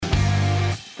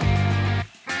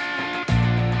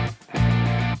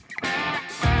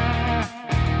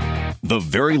The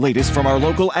very latest from our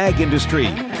local ag industry.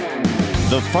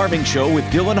 The Farming Show with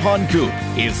Dylan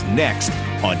Honkoop is next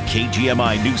on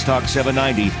KGMI News Talk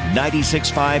 790,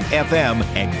 96.5 FM,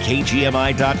 and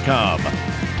KGMI.com.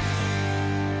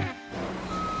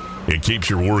 It keeps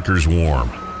your workers warm.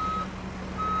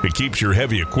 It keeps your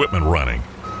heavy equipment running.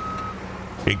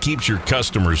 It keeps your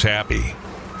customers happy.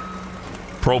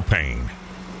 Propane.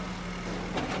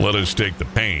 Let us take the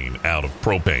pain out of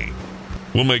propane.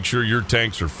 We'll make sure your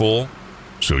tanks are full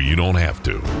so you don't have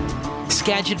to.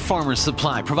 Skagit Farmers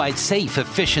Supply provides safe,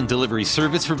 efficient delivery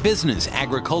service for business,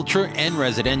 agriculture, and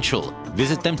residential.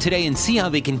 Visit them today and see how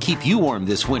they can keep you warm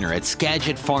this winter at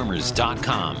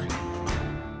SkagitFarmers.com.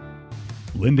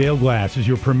 Lindale Glass is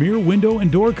your premier window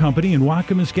and door company in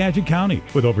Whatcom and Skagit County.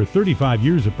 With over 35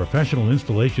 years of professional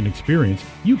installation experience,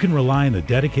 you can rely on the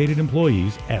dedicated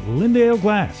employees at Lindale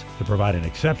Glass to provide an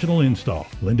exceptional install.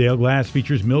 Lindale Glass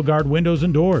features Milgard windows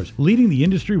and doors, leading the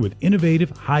industry with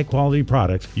innovative, high-quality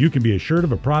products. You can be assured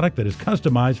of a product that is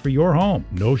customized for your home.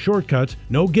 No shortcuts,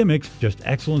 no gimmicks, just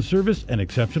excellent service and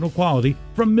exceptional quality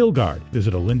from Milgard.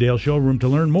 Visit a Lindale showroom to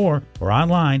learn more or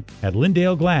online at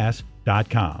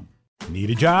lindaleglass.com.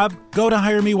 Need a job? Go to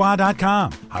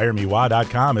HireMeWa.com.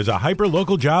 HireMeWa.com is a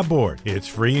hyper-local job board. It's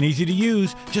free and easy to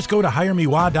use. Just go to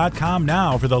HireMeWa.com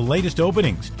now for the latest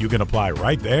openings. You can apply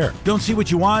right there. Don't see what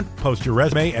you want? Post your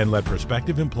resume and let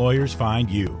prospective employers find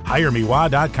you.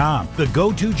 HireMeWa.com, the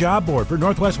go-to job board for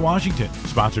Northwest Washington.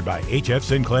 Sponsored by H.F.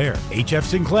 Sinclair. H.F.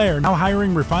 Sinclair now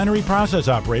hiring refinery process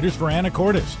operators for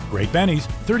Anacortes. Great Benny's,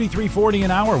 $33.40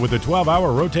 an hour with a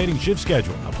 12-hour rotating shift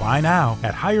schedule. Apply now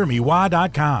at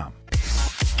HireMeWa.com.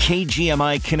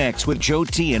 KGMI Connects with Joe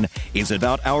Tehan is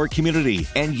about our community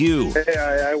and you. Hey,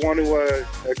 I want to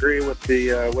agree with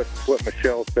with what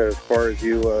Michelle said as far as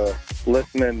you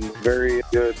listening very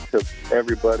good to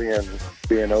everybody and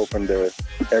being open to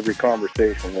every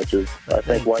conversation, which is, I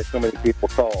think, why so many people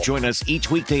call. Join us each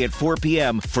weekday at 4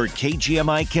 p.m. for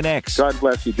KGMI Connects. God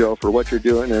bless you, Joe, for what you're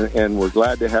doing, and we're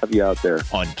glad to have you out there.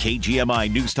 On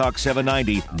KGMI News Talk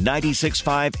 790,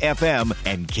 96.5 FM,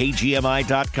 and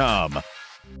KGMI.com.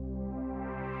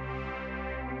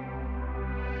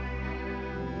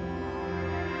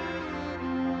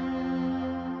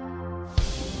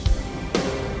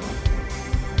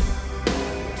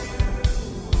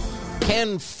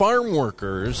 Can farm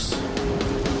workers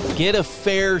get a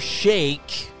fair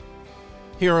shake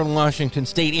here in Washington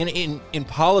State in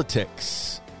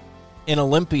politics, in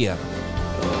Olympia?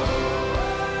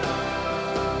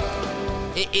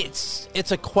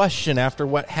 It's a question after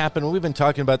what happened. We've been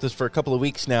talking about this for a couple of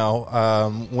weeks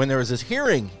now, when there was this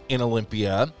hearing in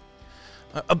Olympia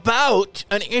about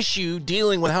an issue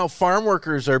dealing with how farm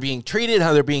workers are being treated,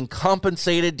 how they're being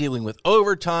compensated, dealing with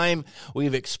overtime.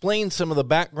 We've explained some of the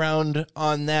background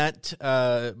on that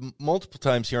multiple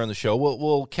times here on the show.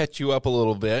 We'll catch you up a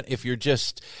little bit if you're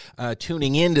just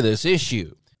tuning into this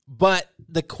issue. But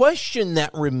the question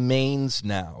that remains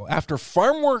now, after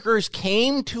farm workers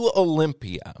came to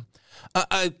Olympia,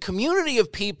 a community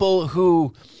of people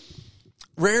who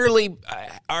rarely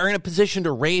are in a position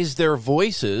to raise their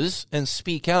voices and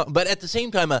speak out, but at the same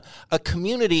time, a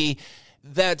community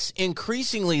that's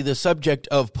increasingly the subject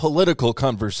of political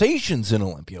conversations in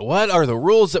Olympia. What are the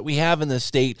rules that we have in the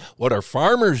state? What are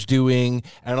farmers doing?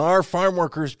 And are farm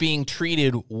workers being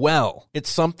treated well? It's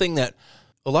something that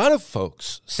a lot of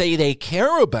folks say they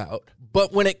care about,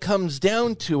 but when it comes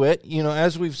down to it,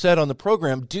 as we've said on the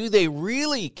program, do they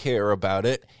really care about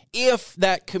it? If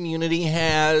that community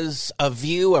has a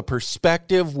view, a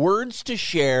perspective, words to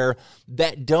share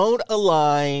that don't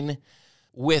align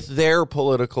with their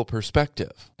political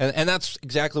perspective. And that's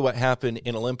exactly what happened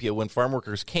in Olympia when farm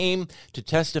workers came to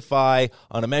testify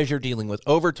on a measure dealing with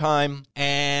overtime,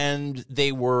 and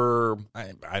they were,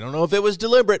 I don't know if it was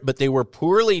deliberate, but they were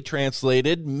poorly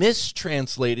translated,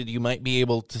 mistranslated, you might be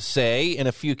able to say, in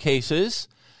a few cases.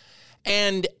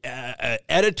 And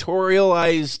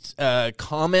editorialized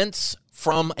comments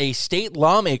from a state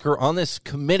lawmaker on this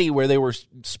committee where they were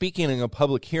speaking in a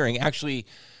public hearing, actually,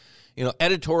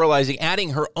 editorializing,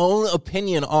 adding her own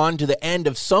opinion on to the end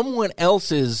of someone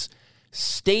else's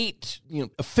state,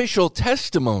 official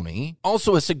testimony.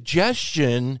 Also a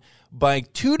suggestion by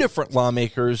two different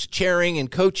lawmakers chairing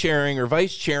and co-chairing or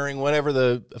vice chairing, whatever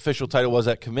the official title was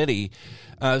at committee,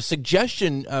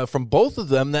 suggestion from both of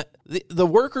them that the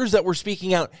workers that were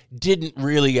speaking out didn't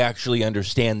really actually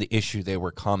understand the issue they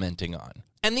were commenting on.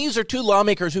 And these are two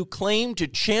lawmakers who claim to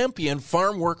champion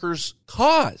farm workers'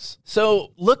 cause.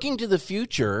 So looking to the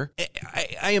future,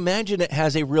 I imagine it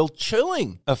has a real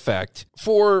chilling effect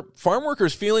for farm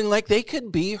workers feeling like they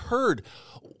could be heard.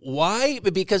 Why?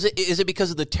 Is it because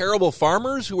of the terrible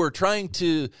farmers who are trying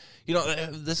to,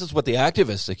 this is what the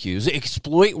activists accuse,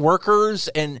 exploit workers?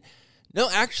 And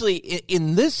no, actually,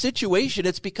 in this situation,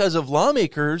 it's because of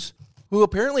lawmakers who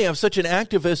apparently have such an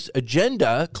activist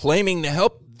agenda claiming to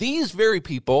help these very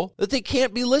people that they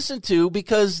can't be listened to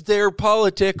because their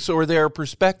politics or their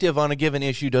perspective on a given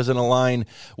issue doesn't align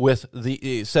with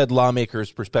the said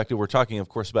lawmaker's perspective. We're talking, of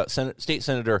course, about State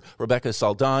Senator Rebecca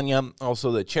Saldana,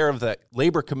 also the chair of the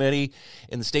Labor Committee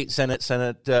in the State Senate,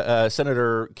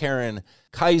 Senator Karen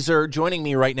Kaiser. Joining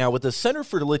me right now with the Center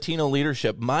for Latino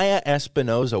Leadership, Maya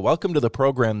Espinoza. Welcome to the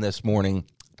program this morning.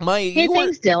 Maya,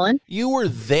 thanks, Dylan. You were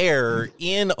there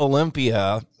in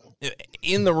Olympia,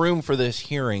 in the room for this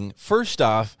hearing. First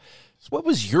off, what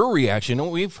was your reaction?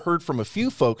 We've heard from a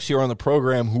few folks here on the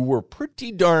program who were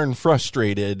pretty darn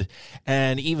frustrated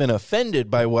and even offended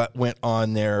by what went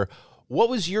on there. What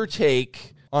was your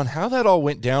take on how that all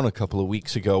went down a couple of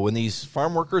weeks ago when these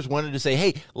farm workers wanted to say,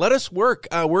 hey, let us work.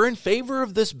 We're in favor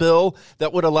of this bill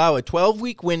that would allow a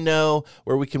 12-week window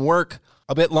where we can work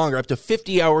a bit longer, up to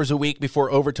 50 hours a week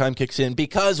before overtime kicks in,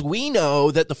 because we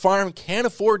know that the farm can't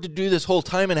afford to do this whole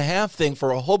time and a half thing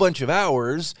for a whole bunch of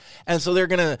hours. And so they're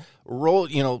going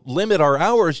to limit our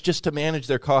hours just to manage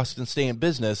their costs and stay in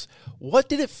business. What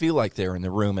did it feel like there in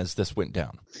the room as this went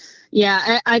down?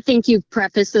 Yeah, I think you've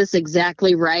prefaced this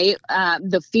exactly right.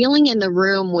 The feeling in the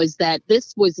room was that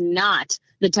this was not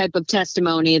the type of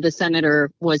testimony the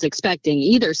senator was expecting,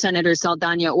 either Senator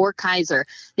Saldana or Kaiser.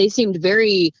 They seemed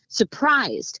very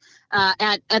surprised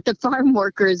at the farm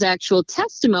workers' actual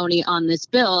testimony on this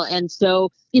bill. And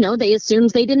so, they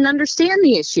assumed they didn't understand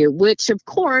the issue, which, of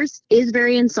course, is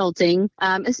very insulting,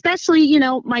 especially,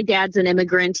 my dad's an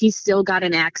immigrant. He's still got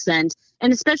an accent.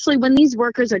 And especially when these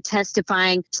workers are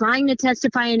testifying, trying to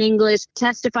testify in English,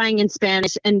 testifying in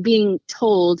Spanish, and being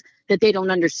told that they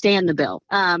don't understand the bill.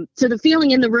 So the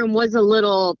feeling in the room was a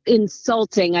little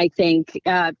insulting, I think,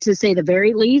 to say the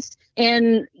very least.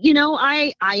 And,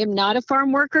 I am not a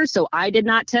farm worker, so I did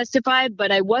not testify,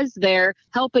 but I was there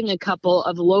helping a couple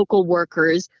of local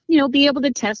workers, be able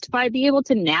to testify, be able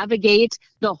to navigate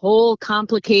the whole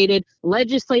complicated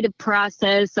legislative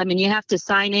process. I mean, you have to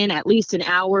sign in at least an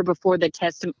hour before the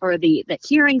the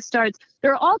hearing starts.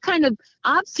 There are all kind of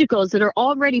obstacles that are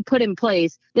already put in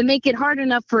place that make it hard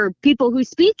enough for people who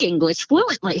speak English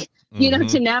fluently,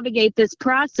 to navigate this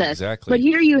process. Exactly. But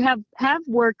here you have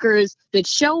workers that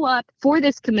show up for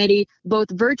this committee,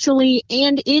 both virtually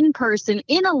and in person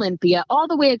in Olympia, all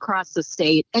the way across the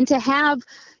state. And to have,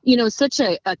 such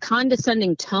a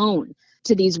condescending tone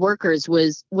to these workers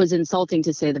was insulting,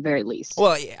 to say the very least.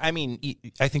 Well, I mean,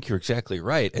 I think you're exactly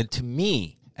right. And to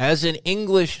me, as an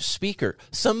English speaker,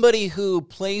 somebody who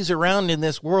plays around in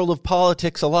this world of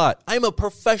politics a lot, I'm a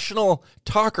professional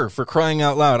talker, for crying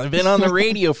out loud. I've been on the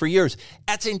radio for years.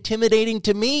 That's intimidating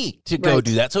to me to go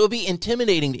do that. So it would be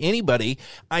intimidating to anybody.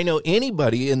 I know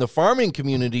anybody in the farming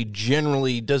community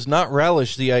generally does not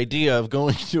relish the idea of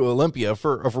going to Olympia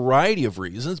for a variety of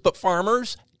reasons, but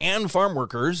farmers and farm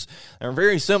workers are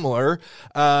very similar.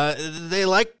 They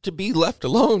like to be left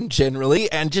alone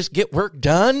generally and just get work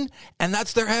done, and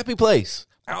that's their happy place.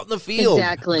 Out in the field,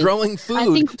 growing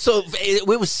food. So it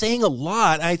was saying a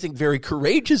lot, I think, very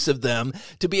courageous of them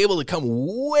to be able to come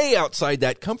way outside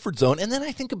that comfort zone. And then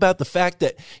I think about the fact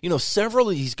that, several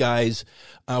of these guys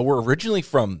were originally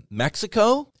from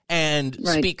Mexico and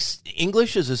speaks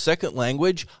English as a second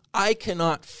language. I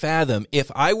cannot fathom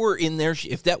if I were in there,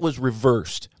 if that was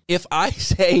reversed. If I,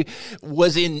 say,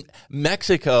 was in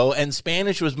Mexico and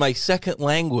Spanish was my second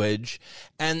language,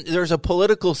 and there's a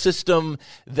political system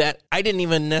that I didn't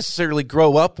even necessarily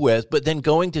grow up with, but then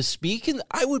going to speak, and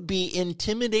I would be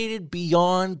intimidated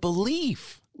beyond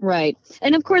belief. Right.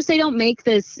 And of course, they don't make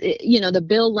this, the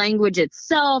bill language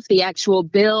itself, the actual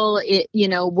bill,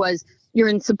 was you're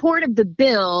in support of the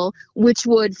bill, which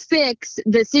would fix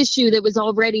this issue that was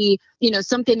already,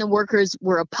 something the workers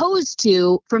were opposed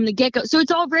to from the get-go. So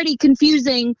it's already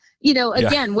confusing,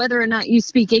 again, whether or not you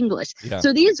speak English. Yeah.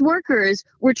 So these workers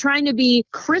were trying to be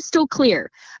crystal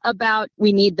clear about,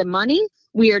 we need the money.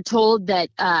 We are told that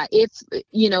if,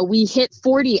 we hit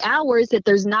 40 hours, that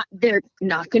they're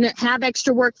not going to have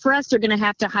extra work for us. They're going to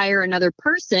have to hire another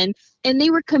person. And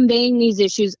they were conveying these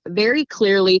issues very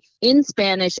clearly in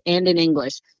Spanish and in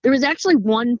English. There was actually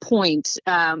one point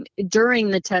during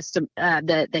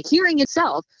the hearing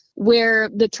itself where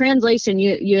the translation,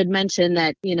 you had mentioned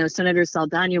that, Senator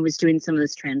Saldana was doing some of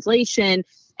this translation.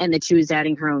 and that she was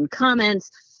adding her own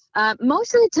comments.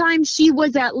 Most of the time she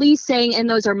was at least saying, and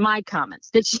those are my comments,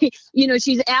 that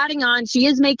she's adding on, she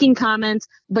is making comments,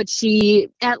 but she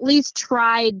at least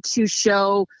tried to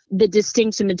show the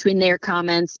distinction between their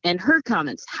comments and her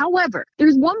comments. However,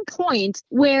 there's one point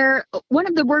where one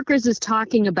of the workers is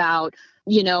talking about,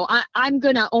 I'm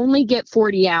going to only get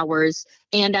 40 hours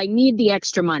and I need the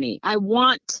extra money. I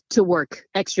want to work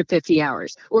extra 50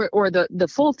 hours or the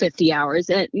full 50 hours.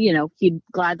 And, he'd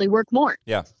gladly work more.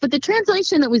 Yeah. But the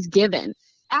translation that was given,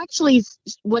 actually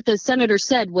what the senator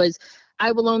said was,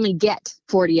 I will only get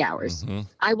 40 hours. Mm-hmm.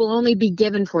 I will only be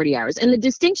given 40 hours. And the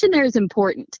distinction there is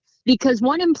important, because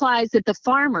one implies that the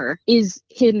farmer is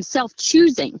himself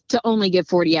choosing to only give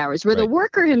 40 hours, where the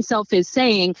worker himself is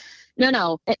saying,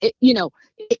 no,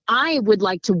 I would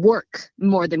like to work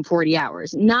more than 40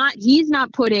 hours. He's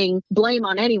not putting blame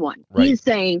on anyone. Right. He's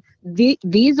saying,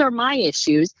 these are my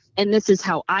issues, and this is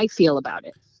how I feel about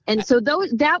it. And so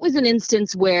that was an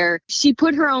instance where she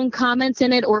put her own comments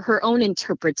in it, or her own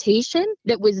interpretation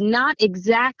that was not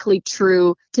exactly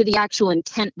true to the actual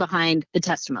intent behind the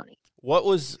testimony. What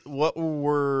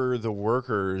were the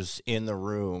workers in the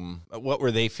room? What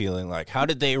were they feeling like? How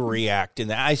did they react in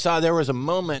that? I saw there was a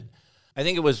moment, I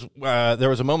think it was, there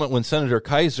was a moment when Senator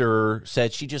Kaiser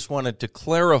said she just wanted to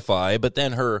clarify, but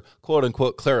then her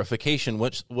quote-unquote clarification,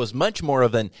 which was much more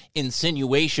of an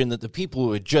insinuation that the people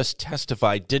who had just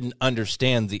testified didn't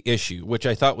understand the issue, which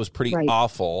I thought was pretty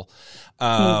awful.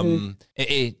 And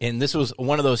this was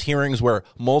one of those hearings where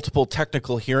multiple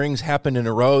technical hearings happened in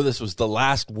a row. This was the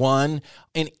last one.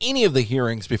 In any of the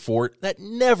hearings before, that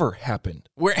never happened.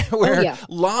 Where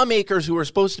lawmakers who are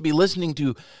supposed to be listening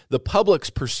to the public's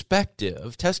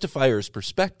perspective, testifiers'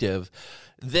 perspective,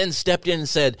 then stepped in and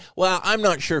said, well, I'm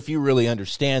not sure if you really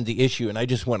understand the issue, and I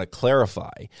just want to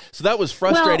clarify. So that was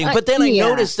frustrating. But then I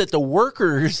noticed that the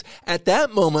workers at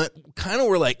that moment kind of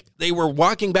were like, they were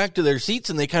walking back to their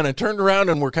seats, and they kind of turned around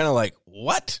and were kind of like,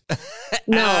 what?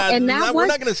 No, and we're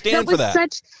not going to stand for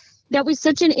that. That was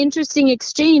such an interesting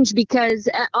exchange, because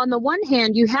on the one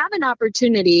hand, you have an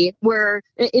opportunity where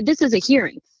this is a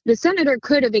hearing. The senator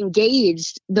could have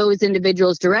engaged those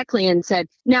individuals directly and said,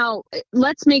 now,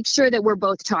 let's make sure that we're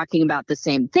both talking about the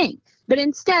same thing. But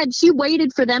instead, she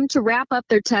waited for them to wrap up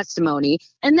their testimony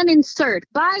and then insert,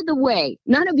 by the way,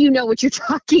 none of you know what you're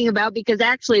talking about, because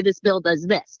actually this bill does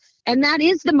this. And that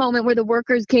is the moment where the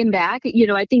workers came back.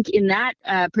 I think in that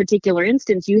particular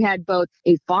instance, you had both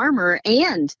a farmer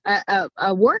and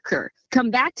a worker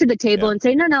come back to the table and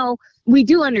say, no, we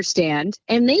do understand.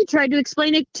 And they tried to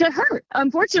explain it to her.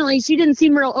 Unfortunately, she didn't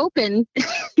seem real open,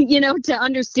 to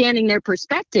understanding their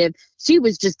perspective. She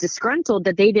was just disgruntled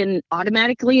that they didn't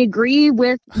automatically agree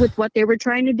with what they were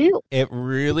trying to do. It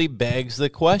really begs the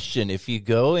question. If you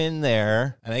go in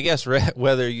there, and I guess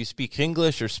whether you speak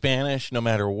English or Spanish, no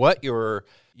matter what your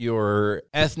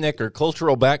ethnic or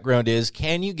cultural background is,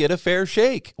 can you get a fair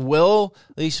shake? Will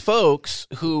these folks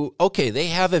who, they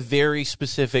have a very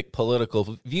specific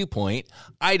political viewpoint,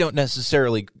 I don't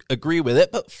necessarily agree with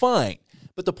it, but fine.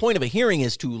 But the point of a hearing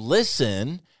is to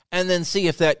listen and then see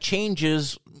if that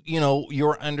changes,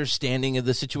 your understanding of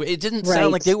the situation. It didn't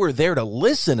sound like they were there to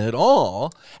listen at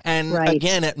all. And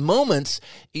again, at moments,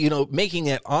 making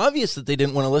it obvious that they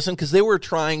didn't want to listen, because they were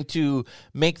trying to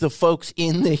make the folks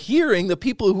in the hearing, the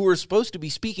people who were supposed to be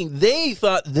speaking, they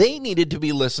thought they needed to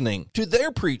be listening to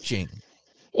their preaching.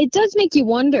 It does make you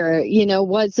wonder,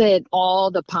 was it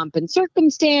all the pomp and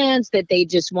circumstance that they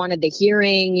just wanted the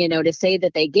hearing, to say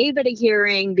that they gave it a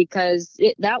hearing? Because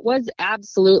that was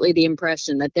absolutely the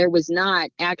impression, that there was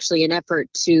not actually an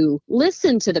effort to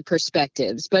listen to the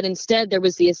perspectives, but instead there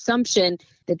was the assumption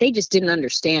that they just didn't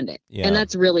understand it. Yeah. And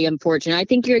that's really unfortunate. I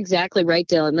think you're exactly right,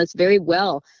 Dylan. That's very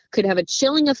well could have a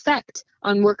chilling effect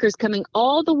on workers coming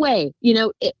all the way,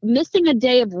 missing a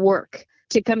day of work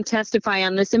to come testify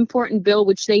on this important bill,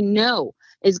 which they know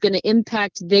is going to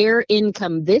impact their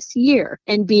income this year,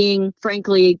 and being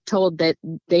frankly told that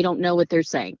they don't know what they're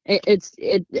saying.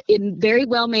 It very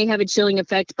well may have a chilling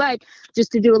effect. But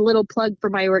just to do a little plug for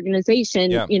my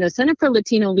organization, Center for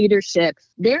Latino Leadership,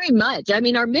 very much. I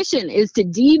mean, our mission is to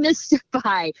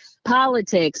demystify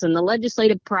politics and the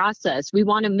legislative process. We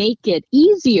want to make it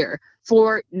easier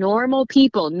for normal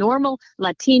people, normal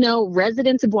Latino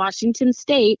residents of Washington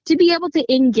State, to be able to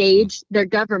engage their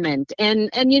government. And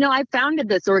I founded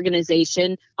this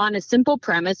organization on a simple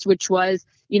premise, which was,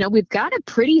 we've got a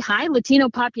pretty high Latino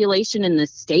population in the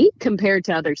state compared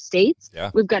to other states.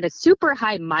 Yeah. We've got a super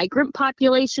high migrant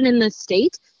population in the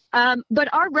state.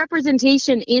 But our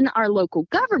representation in our local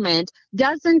government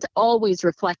doesn't always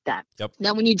reflect that. Yep.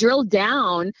 Now, when you drill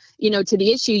down, to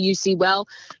the issue, you see,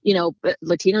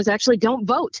 Latinos actually don't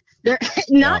vote. They're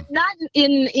not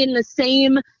in the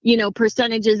same,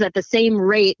 percentages at the same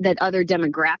rate that other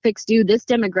demographics do. This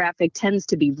demographic tends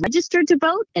to be registered to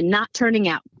vote and not turning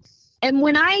out. And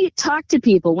when I talk to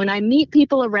people, when I meet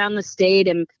people around the state,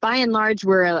 and by and large,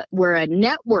 we're a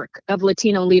network of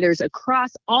Latino leaders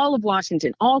across all of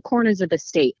Washington, all corners of the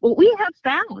state. What we have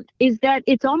found is that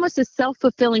it's almost a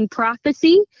self-fulfilling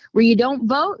prophecy where you don't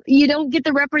vote, you don't get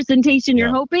the representation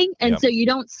you're hoping. And so you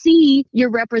don't see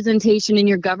your representation in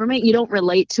your government. You don't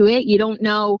relate to it. You don't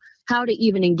know how to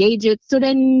even engage it. So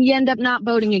then you end up not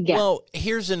voting again. Well,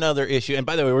 here's another issue. And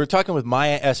by the way, we're talking with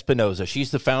Maya Espinoza.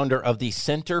 She's the founder of the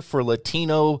Center for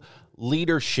Latino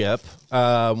Leadership.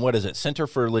 What is it?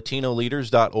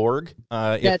 centerforlatinoleaders.org.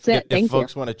 That's it. If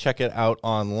folks want to check it out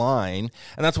online.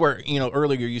 And that's where,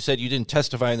 earlier you said you didn't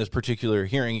testify in this particular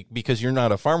hearing because you're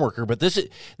not a farm worker, but this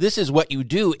is what you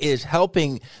do, is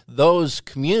helping those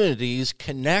communities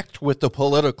connect with the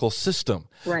political system.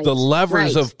 Right. The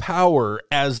levers of power,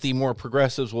 as the more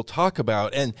progressives will talk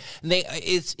about. And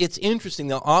it's interesting.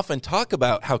 They'll often talk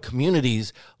about how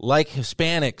communities like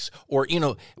Hispanics or,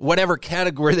 whatever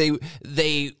category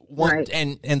they want.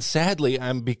 Right. And sadly,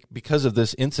 because of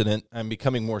this incident, I'm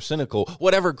becoming more cynical.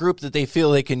 Whatever group that they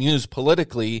feel they can use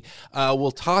politically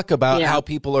will talk about how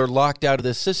people are locked out of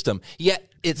this system. Yet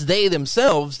it's they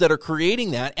themselves that are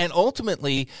creating that. And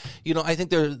ultimately, I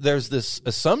think there's this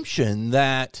assumption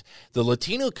that the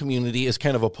Latino community is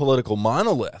kind of a political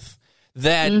monolith.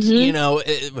 That,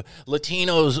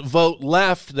 Latinos vote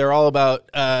left. They're all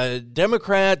about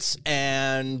Democrats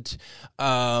and,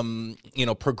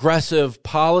 progressive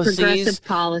policies. Progressive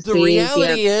policies. The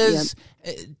reality is,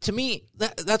 to me,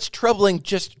 that's troubling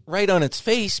just right on its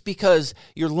face, because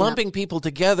you're lumping people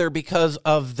together because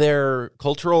of their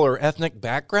cultural or ethnic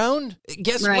background.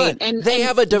 Guess what? They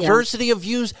have a diversity of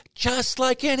views just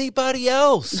like anybody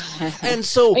else. And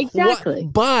so, exactly.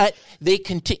 But they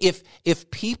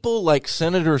if people like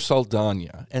Senator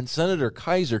Saldana and Senator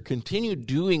Kaiser continue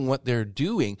doing what they're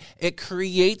doing, it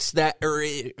creates that, or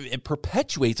it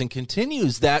perpetuates and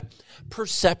continues that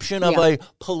perception of a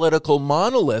political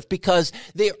monolith, because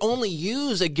they only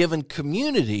use a given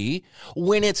community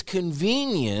when it's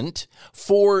convenient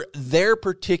for their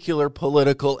particular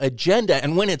political agenda.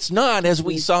 And when it's not, as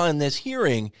we saw in this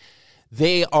hearing,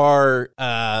 they are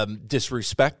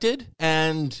disrespected.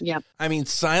 And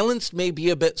silenced may be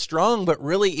a bit strong, but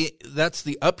really that's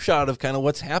the upshot of kind of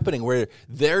what's happening, where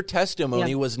their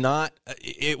testimony was not,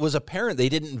 it was apparent they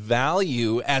didn't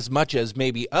value as much as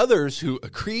maybe others who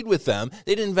agreed with them.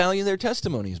 They didn't value their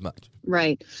testimony as much.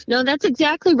 Right. No, that's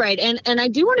exactly right. And I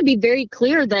do want to be very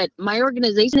clear that my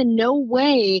organization in no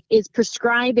way is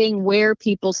prescribing where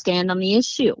people stand on the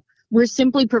issue. We're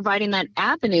simply providing that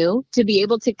avenue to be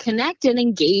able to connect and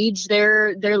engage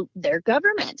their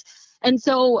government. And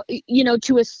so,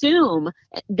 to assume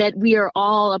that we are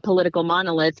all a political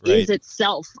monolith is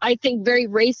itself, I think, very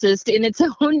racist in its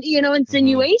own,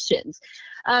 insinuations.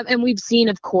 And we've seen,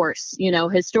 of course,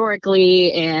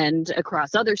 historically and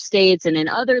across other states and in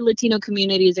other Latino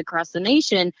communities across the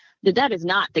nation, that is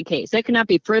not the case. That cannot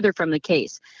be further from the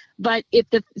case. But if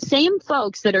the same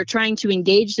folks that are trying to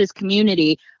engage this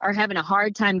community are having a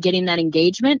hard time getting that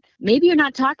engagement, maybe you're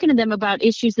not talking to them about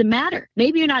issues that matter.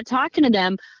 Maybe you're not talking to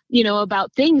them,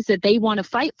 about things that they want to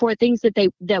fight for, things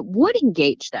that would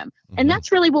engage them. And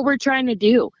that's really what we're trying to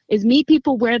do, is meet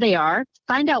people where they are,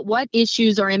 find out what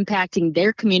issues are impacting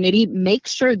their community, make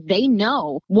sure they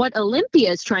know what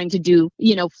Olympia is trying to do,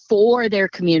 for their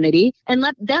community, and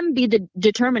let them be the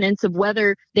determinants of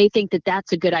whether they think that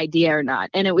that's a good idea or not.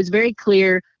 And it was very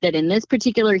clear that in this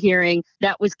particular hearing,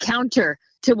 that was counter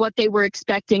to what they were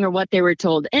expecting or what they were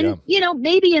told. And,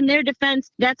 maybe in their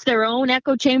defense, that's their own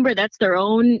echo chamber. That's their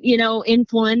own,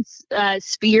 influence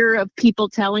sphere of people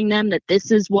telling them that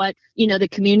this is what, the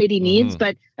community needs.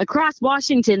 But across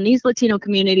Washington, these Latino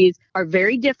communities are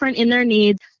very different in their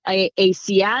needs. A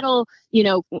Seattle,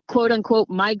 quote unquote,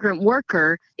 migrant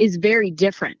worker is very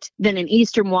different than an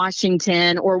Eastern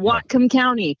Washington or Whatcom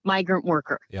County migrant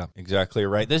worker. Yeah, exactly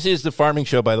right. This is the Farming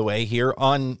Show, by the way, here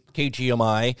on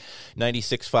KGMI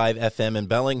 96.5 FM in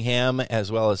Bellingham,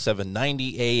 as well as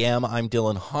 790 AM. I'm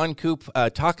Dylan Honcoop,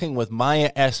 talking with Maya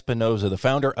Espinoza, the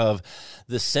founder of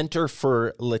the Center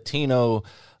for Latino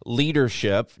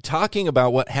leadership, talking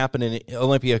about what happened in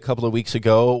Olympia a couple of weeks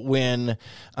ago when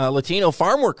Latino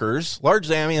farm workers,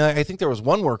 largely, I mean, I think there was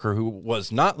one worker who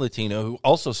was not Latino who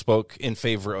also spoke in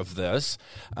favor of this.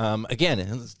 Again,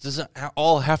 it doesn't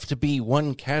all have to be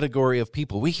one category of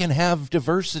people. We can have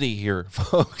diversity here,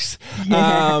 folks.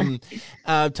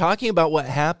 Talking about what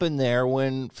happened there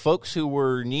when folks who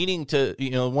were needing to,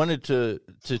 wanted to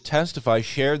testify,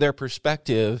 share their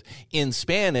perspective in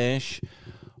Spanish,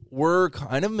 were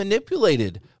kind of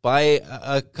manipulated by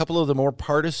a couple of the more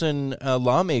partisan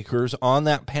lawmakers on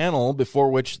that panel before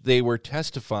which they were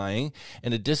testifying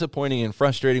in a disappointing and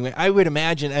frustrating way. I would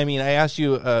imagine, I asked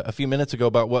you a few minutes ago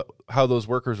about how those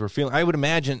workers were feeling. I would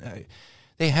imagine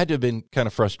they had to have been kind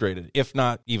of frustrated, if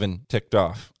not even ticked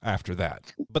off after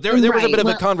that. But there was a bit of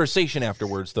a conversation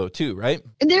afterwards, though, too, right?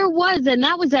 There was, and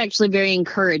that was actually very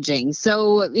encouraging.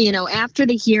 So, after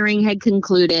the hearing had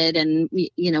concluded and, we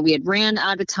had ran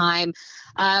out of time,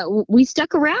 we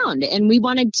stuck around and we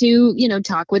wanted to,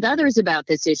 talk with others about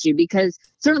this issue, because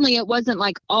certainly it wasn't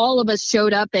like all of us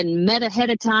showed up and met ahead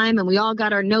of time and we all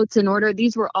got our notes in order.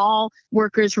 These were all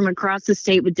workers from across the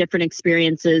state with different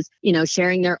experiences,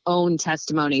 sharing their own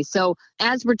testimony. So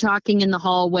as we're talking in the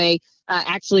hallway,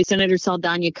 actually Senator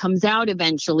Saldana comes out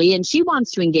eventually and she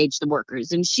wants to engage the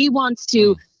workers and she wants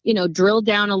to, drill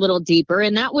down a little deeper.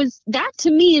 And that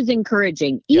to me is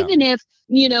encouraging, even if,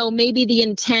 maybe the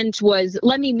intent was,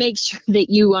 let me make sure that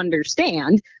you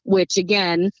understand, which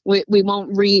again, we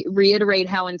won't reiterate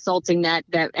how insulting that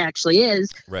actually is.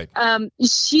 Right.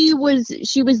 She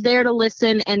was there to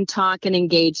listen and talk and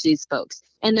engage these folks.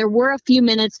 And there were a few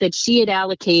minutes that she had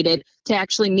allocated to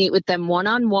actually meet with them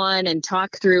one-on-one and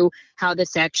talk through how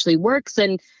this actually works.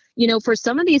 And, for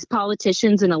some of these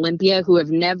politicians in Olympia who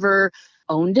have never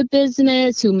owned a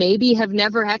business, who maybe have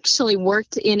never actually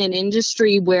worked in an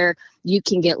industry where you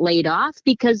can get laid off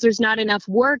because there's not enough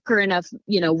work or enough,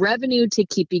 revenue to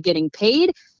keep you getting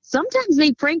paid. Sometimes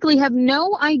they frankly have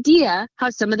no idea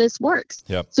how some of this works.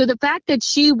 Yep. So the fact that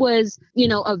she was,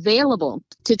 available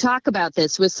to talk about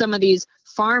this with some of these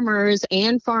farmers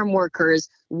and farm workers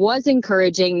was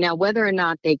encouraging. Now, whether or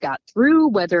not they got through,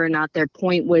 whether or not their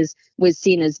point was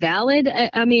seen as valid,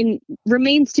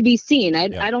 remains to be seen.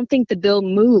 I don't think the bill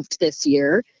moved this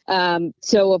year.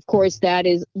 So, of course, that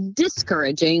is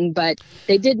discouraging, but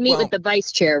they did meet with the vice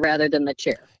chair rather than the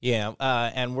chair. Yeah,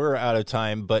 and we're out of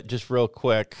time, but just real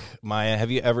quick, Maya,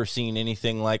 have you ever seen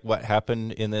anything like what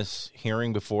happened in this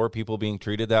hearing before, people being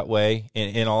treated that way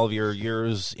in all of your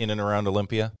years in and around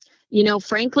Olympia?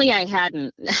 Frankly, I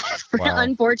hadn't. Wow.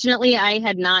 Unfortunately, I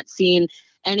had not seen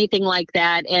anything like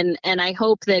that. And I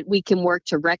hope that we can work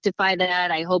to rectify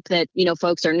that. I hope that,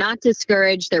 folks are not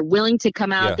discouraged. They're willing to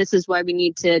come out. Yeah. This is why we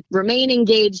need to remain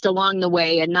engaged along the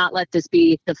way and not let this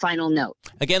be the final note.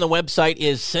 Again, the website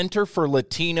is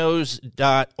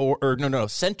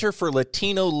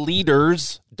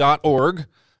centerforlatinos.org.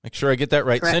 Make sure I get that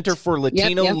right. Correct.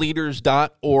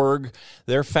 CenterForLatinoLeaders.org.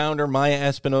 Their founder, Maya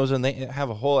Espinoza, and they have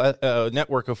a whole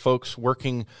network of folks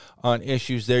working on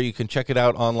issues there. You can check it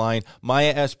out online.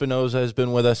 Maya Espinoza has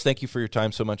been with us. Thank you for your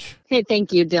time so much. Hey,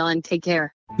 thank you, Dylan. Take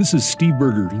care. This is Steve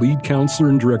Berger, lead counselor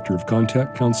and director of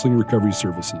Contact Counseling Recovery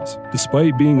Services.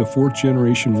 Despite being a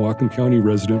fourth-generation Whatcom County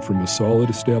resident from a solid,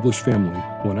 established family,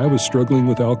 when I was struggling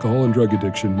with alcohol and drug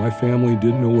addiction, my family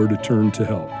didn't know where to turn to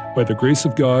help. By the grace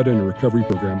of God and a recovery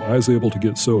program, I was able to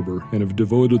get sober and have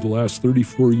devoted the last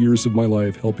 34 years of my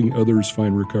life helping others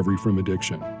find recovery from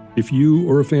addiction. If you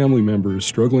or a family member is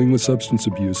struggling with substance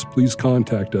abuse, please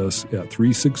contact us at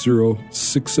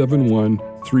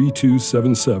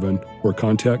 360-671-3277 or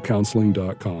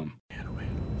contactcounseling.com.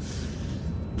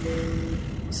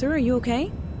 Sir, are you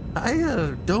okay?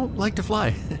 I don't like to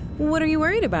fly. What are you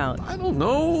worried about? I don't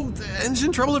know.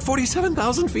 Engine trouble at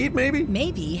 47,000 feet, maybe?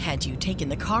 Maybe had you taken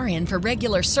the car in for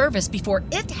regular service before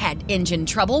it had engine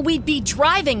trouble, we'd be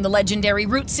driving the legendary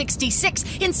Route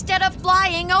 66 instead of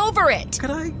flying over it.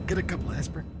 Could I get a couple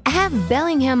aspirin? Have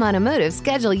Bellingham Automotive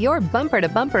schedule your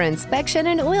bumper-to-bumper inspection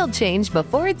and oil change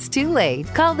before it's too late.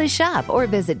 Call the shop or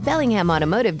visit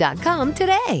BellinghamAutomotive.com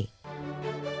today.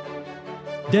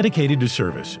 Dedicated to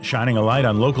service, shining a light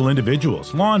on local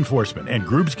individuals, law enforcement, and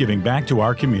groups giving back to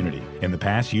our community. In the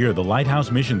past year, the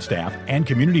Lighthouse Mission staff and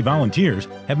community volunteers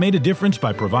have made a difference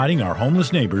by providing our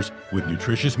homeless neighbors with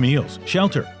nutritious meals,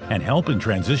 shelter, and help in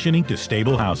transitioning to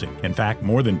stable housing. In fact,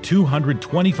 more than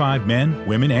 225 men,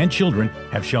 women, and children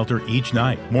have shelter each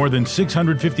night. More than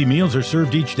 650 meals are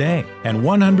served each day, and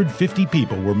 150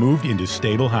 people were moved into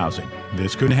stable housing.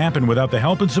 This couldn't happen without the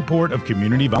help and support of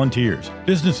community volunteers,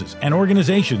 businesses, and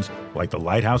organizations like the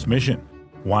Lighthouse Mission.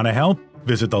 Want to help?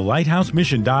 Visit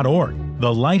thelighthousemission.org.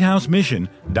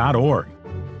 Thelighthousemission.org.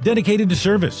 dedicated to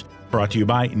service. Brought to you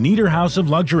by Nieder House of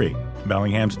Luxury,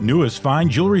 Bellingham's newest fine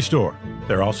jewelry store.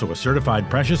 They're also a certified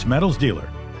precious metals dealer.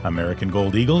 American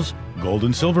Gold Eagles, gold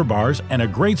and silver bars, and a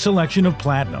great selection of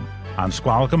platinum. On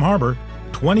Squalicum Harbor,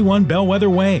 21 Bellwether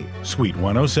Way, Suite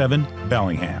 107,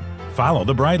 Bellingham. Follow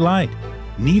the bright light.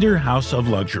 Nieder House of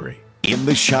Luxury. In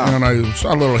the shop. And I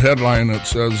saw a little headline that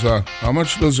says, how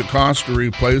much does it cost to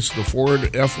replace the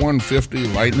Ford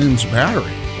F-150 Lightning's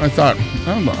battery? I thought,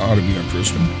 that ought to be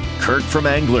interesting. Kurt from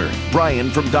Angler, Brian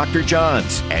from Dr.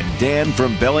 John's, and Dan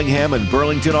from Bellingham and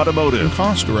Burlington Automotive. The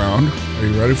cost around, are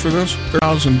you ready for this?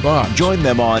 $1,000. Join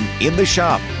them on In the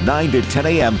Shop, 9 to 10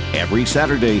 a.m. every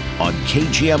Saturday on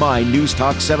KGMI News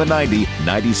Talk 790,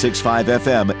 96.5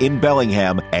 FM in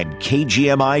Bellingham and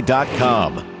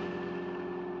KGMI.com.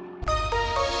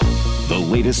 The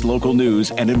latest local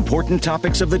news and important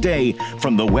topics of the day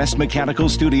from the West Mechanical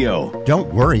Studio.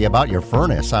 Don't worry about your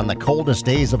furnace on the coldest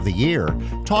days of the year.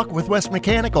 Talk with West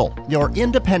Mechanical, your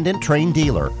independent Trane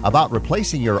dealer, about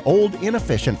replacing your old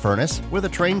inefficient furnace with a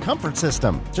Trane comfort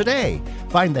system today.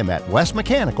 Find them at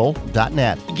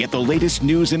westmechanical.net. Get the latest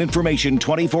news and information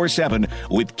 24/7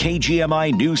 with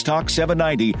KGMI News Talk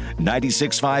 790,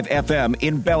 96.5 FM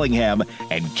in Bellingham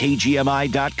and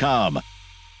KGMI.com.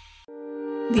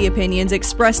 The opinions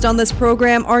expressed on this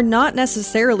program are not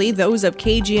necessarily those of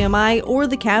KGMI or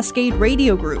the Cascade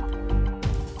Radio Group.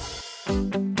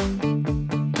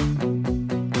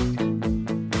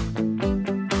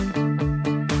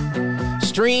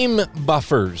 Stream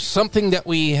buffers, something that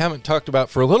we haven't talked about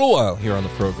for a little while here on the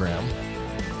program.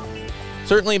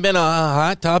 Certainly been a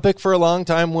hot topic for a long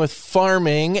time with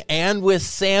farming and with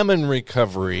salmon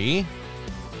recovery.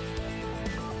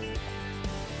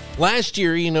 Last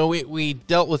year, we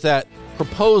dealt with that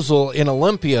proposal in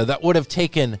Olympia that would have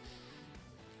taken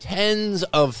tens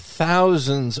of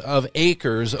thousands of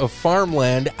acres of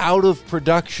farmland out of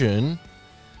production.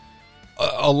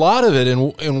 A lot of it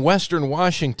in Western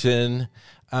Washington,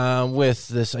 with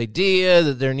this idea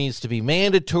that there needs to be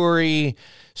mandatory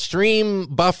stream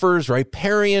buffers,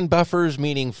 riparian buffers,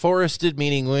 meaning forested,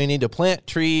 meaning we need to plant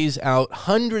trees out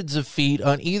hundreds of feet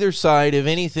on either side of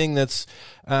anything that's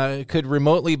could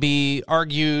remotely be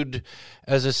argued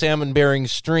as a salmon-bearing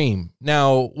stream.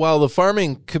 Now, while the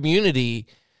farming community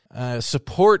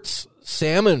supports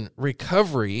salmon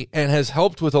recovery and has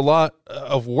helped with a lot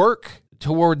of work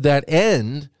toward that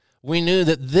end, we knew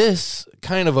that this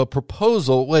kind of a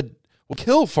proposal would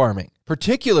kill farming,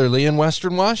 particularly in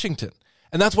Western Washington.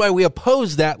 And that's why we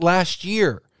opposed that last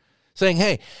year, saying,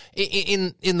 hey,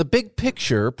 in the big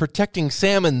picture, protecting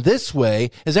salmon this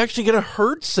way is actually going to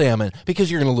hurt salmon because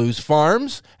you're going to lose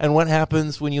farms. And what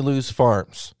happens when you lose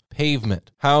farms?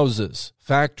 Pavement, houses,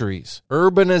 factories,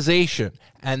 urbanization,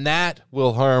 and that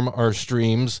will harm our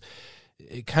streams.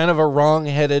 Kind of a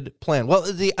wrong-headed plan. Well,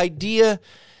 the idea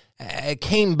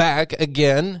came back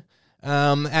again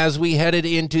as we headed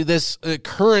into this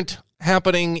current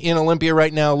happening in Olympia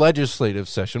right now legislative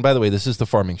session. By the way, this is the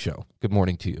Farming Show. Good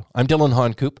morning to you. I'm Dylan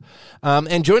Honcoop.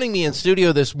 And joining me in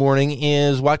studio this morning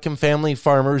is Whatcom Family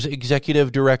Farmers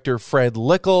Executive Director Fred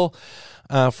Lickel.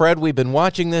 Fred, we've been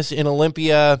watching this in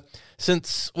Olympia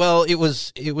since, well, it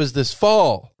was this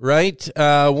fall, right?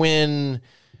 When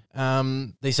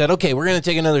they said, okay, we're going to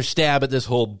take another stab at this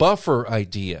whole buffer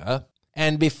idea.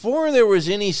 And before there was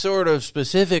any sort of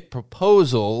specific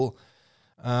proposal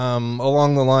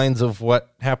along the lines of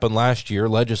what happened last year,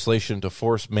 legislation to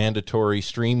force mandatory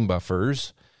stream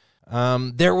buffers,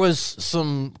 there was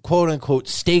some quote-unquote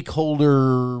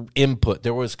stakeholder input.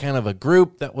 There was kind of a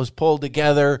group that was pulled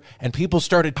together, and people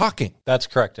started talking. That's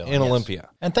correct, Dylan, in Olympia.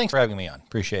 And thanks for having me on.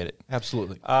 Appreciate it.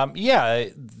 Absolutely. One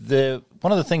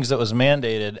of the things that was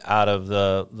mandated out of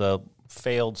the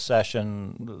failed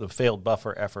session, the failed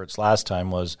buffer efforts last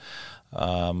time was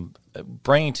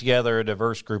bringing together a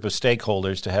diverse group of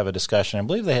stakeholders to have a discussion. I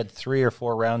believe they had 3 or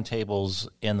 4 roundtables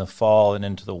in the fall and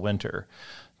into the winter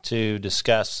to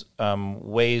discuss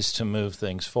ways to move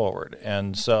things forward.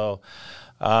 And so,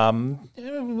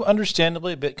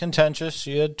 understandably, a bit contentious.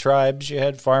 You had tribes, you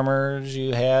had farmers,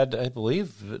 you had, I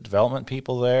believe, development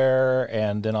people there,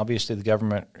 and then obviously the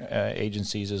government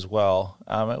agencies as well.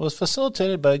 It was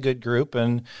facilitated by a good group,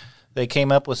 and they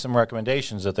came up with some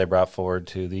recommendations that they brought forward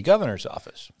to the governor's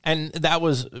office. And that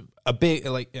was a big,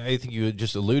 like I think you had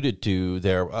just alluded to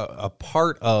there, a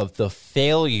part of the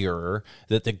failure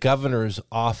that the governor's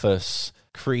office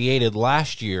created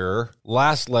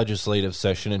last legislative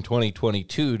session in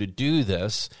 2022 to do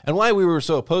this, and why we were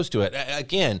so opposed to it.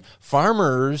 Again,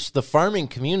 farmers, the farming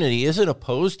community isn't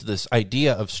opposed to this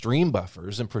idea of stream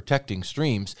buffers and protecting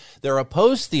streams. They're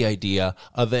opposed to the idea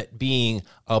of it being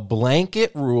a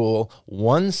blanket rule,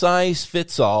 one size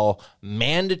fits all,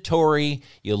 mandatory.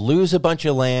 You lose a bunch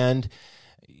of land,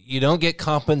 you don't get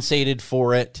compensated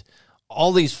for it.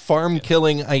 All these farm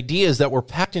killing ideas that were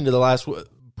packed into the last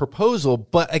proposal.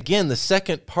 But again, the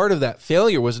second part of that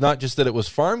failure was not just that it was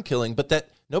farm killing, but that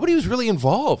nobody was really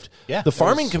involved. Yeah, the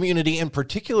farming community in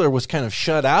particular was kind of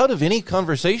shut out of any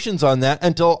conversations on that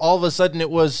until all of a sudden it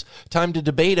was time to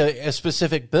debate a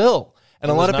specific bill. And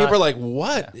a lot of people are like,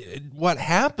 what? Yeah. What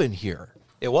happened here?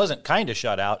 It wasn't kind of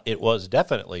shut out. It was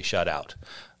definitely shut out.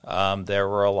 There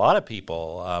were a lot of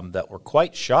people that were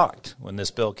quite shocked when this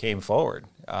bill came forward.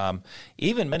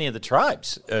 Even many of the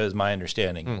tribes, is my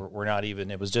understanding, were not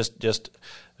even. It was just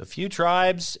a few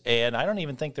tribes, and I don't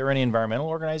even think there were any environmental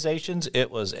organizations. It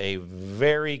was a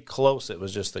very close. It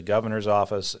was just the governor's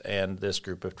office and this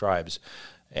group of tribes.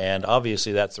 And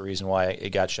obviously that's the reason why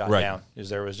it got shot down, is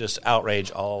there was just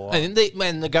outrage all along.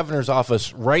 And the governor's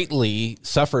office rightly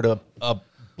suffered a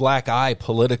black eye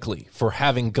politically for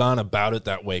having gone about it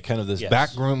that way, kind of this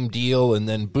backroom deal, and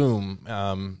then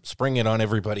boom, spring it on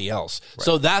everybody else. Right.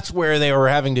 So that's where they were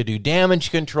having to do damage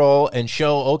control and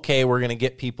show, okay, we're going to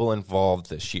get people involved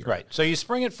this year. Right. So you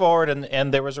spring it forward,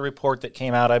 and there was a report that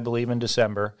came out, I believe, in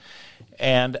December.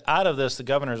 And out of this, the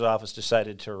governor's office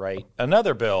decided to write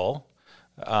another bill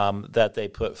that they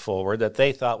put forward that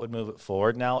they thought would move it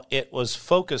forward. Now, it was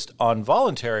focused on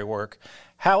voluntary work.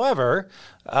 However,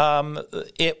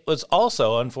 it was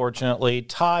also, unfortunately,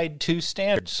 tied to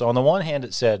standards. So on the one hand,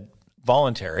 it said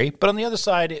voluntary, but on the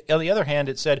other hand,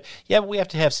 it said, yeah, but we have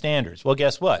to have standards. Well,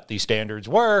 guess what? These standards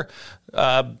were,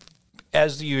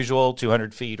 as the usual,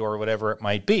 200 feet or whatever it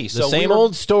might be. The same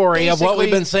old story of what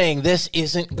we've been saying. This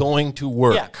isn't going to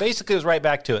work. Yeah, basically it was right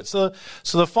back to it. So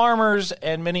the farmers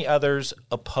and many others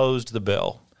opposed the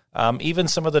bill. Even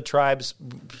some of the tribes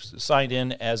signed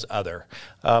in as other.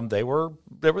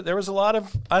 There was a lot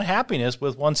of unhappiness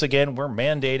with, once again, we're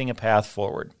mandating a path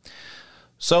forward.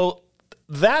 So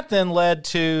that then led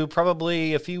to,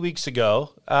 probably a few weeks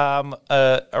ago,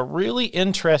 a really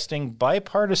interesting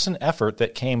bipartisan effort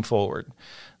that came forward.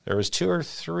 There was 2 or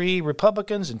 3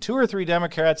 Republicans and 2 or 3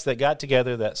 Democrats that got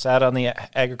together, that sat on the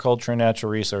Agriculture and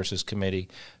Natural Resources Committee,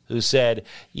 who said,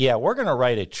 yeah, we're going to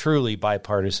write a truly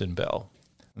bipartisan bill.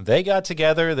 They got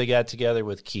together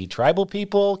with key tribal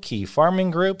people, key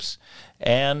farming groups,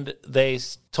 and they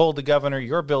told the governor,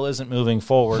 your bill isn't moving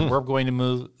forward. We're going to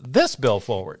move this bill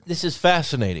forward. This is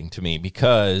fascinating to me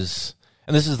because,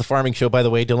 and this is the Farming Show, by the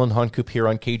way, Dylan Honcoop here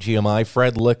on KGMI.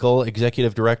 Fred Lickel,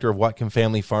 Executive Director of Whatcom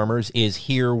Family Farmers, is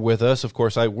here with us. Of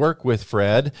course, I work with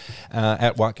Fred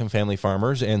at Whatcom Family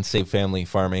Farmers and Save Family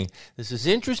Farming. This is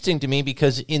interesting to me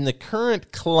because in the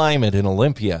current climate in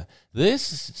Olympia,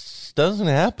 this doesn't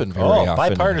happen very often.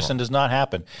 Bipartisan does not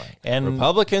happen. Right. And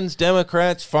Republicans,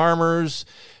 Democrats, farmers,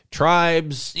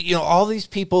 tribes, all these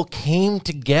people came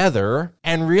together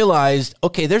and realized,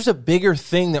 okay, there's a bigger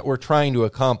thing that we're trying to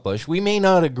accomplish. We may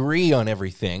not agree on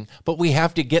everything, but we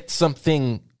have to get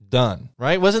something done,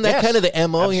 right? Wasn't that kind of the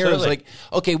MO here? It was like,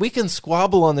 okay, we can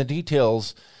squabble on the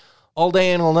details all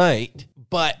day and all night,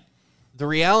 but the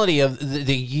reality of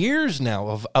the years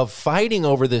now of fighting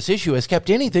over this issue has kept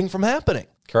anything from happening.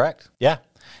 Correct. Yeah.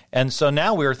 And so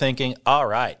now we were thinking, all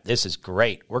right, this is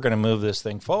great. We're going to move this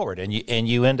thing forward. And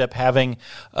you end up having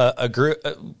a group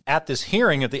at this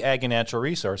hearing of the Ag and Natural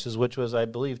Resources, which was, I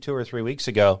believe, 2 or 3 weeks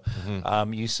ago.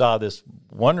 Mm-hmm. You saw this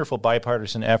wonderful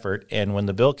bipartisan effort. And when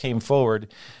the bill came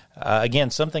forward, again,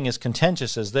 something as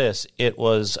contentious as this, it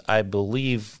was, I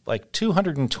believe, like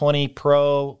 220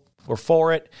 pro were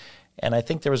for it. And I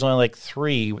think there was only like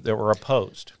 3 that were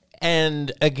opposed.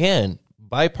 And again,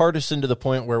 bipartisan to the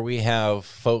point where we have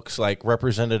folks like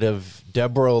Representative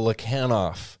Deborah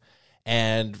Lekanoff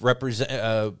and who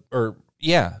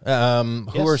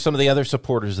are some of the other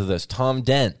supporters of this? Tom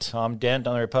Dent on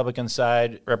the Republican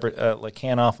side,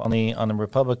 Lekanoff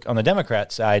on the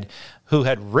Democrat side, who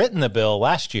had written the bill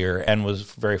last year and was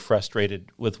very frustrated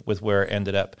with where it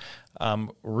ended up.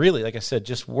 Really, like I said,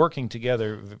 just working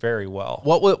together very well.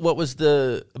 What was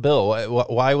the bill?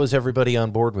 Why was everybody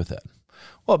on board with it?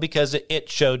 Well, because it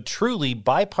showed truly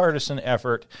bipartisan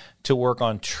effort to work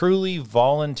on truly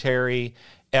voluntary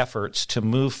efforts to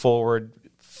move forward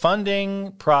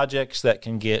funding projects that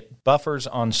can get buffers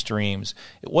on streams.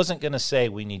 It wasn't going to say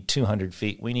we need 200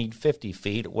 feet, we need 50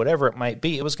 feet, whatever it might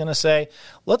be. It was going to say,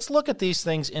 let's look at these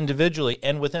things individually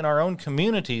and within our own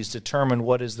communities determine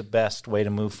what is the best way to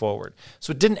move forward.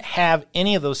 So it didn't have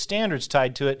any of those standards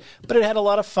tied to it, but it had a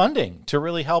lot of funding to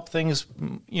really help things,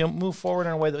 move forward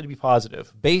in a way that would be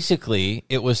positive. Basically,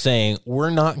 it was saying we're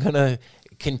not going to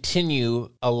continue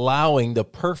allowing the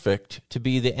perfect to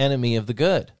be the enemy of the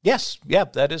good. Yes,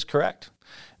 that is correct.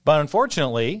 But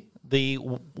unfortunately, the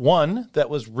one that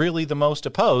was really the most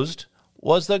opposed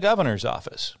was the governor's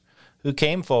office, who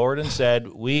came forward and said,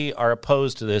 we are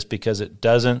opposed to this because it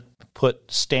doesn't put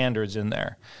standards in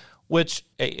there. Which,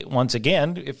 once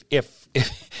again, if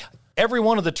every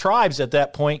one of the tribes at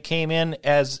that point came in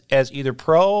as either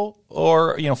pro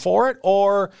or for it,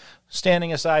 or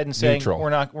standing aside and saying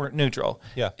we're neutral,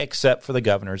 except for the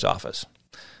governor's office.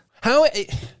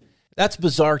 That's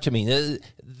bizarre to me.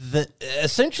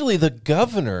 Essentially, the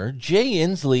governor, Jay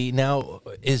Inslee, now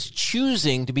is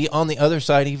choosing to be on the other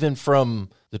side, even from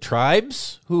the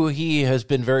tribes, who he has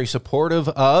been very supportive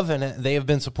of, and they have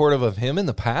been supportive of him in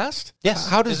the past. Yes.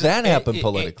 How does that happen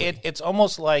politically? It's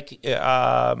almost like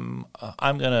I'm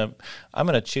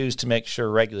gonna choose to make sure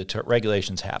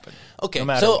regulations happen. Okay, no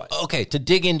matter what. To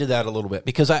dig into that a little bit,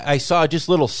 because I saw just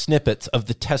little snippets of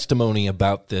the testimony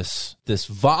about this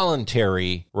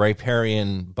voluntary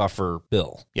riparian buffer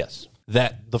bill. Yes,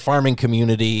 that the farming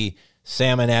community,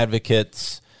 salmon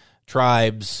advocates,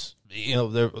 tribes,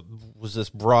 there was this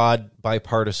broad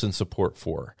bipartisan support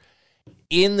for.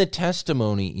 In the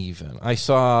testimony, even, I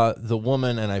saw the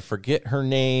woman, and I forget her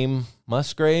name,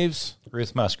 Musgraves?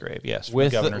 Ruth Musgrave, yes, from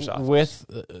with the governor's office.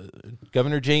 With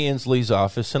Governor Jay Inslee's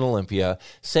office in Olympia,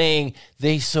 saying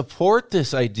they support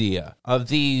this idea of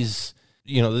these,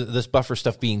 this buffer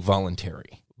stuff being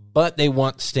voluntary, but they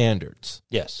want standards.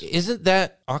 Yes. Isn't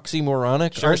that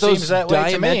oxymoronic? Sure Aren't those seems that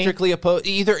way to me. diametrically opposed?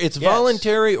 Either it's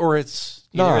voluntary or it's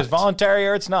not. Either it's voluntary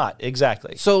or it's not.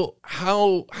 Exactly. So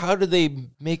how do they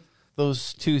make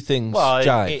those two things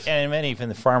jive? And many in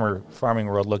the farming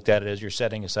world looked at it as you're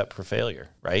setting us up for failure,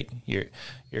 right? You're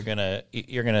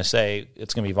gonna say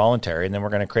it's gonna be voluntary, and then we're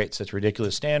gonna create such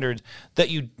ridiculous standards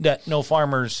that no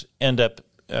farmers end up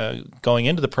going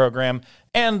into the program,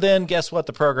 and then guess what?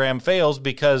 The program fails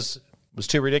because it was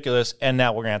too ridiculous, and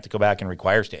now we're going to have to go back and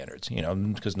require standards,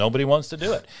 because nobody wants to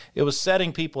do it. It was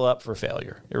setting people up for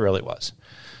failure. It really was.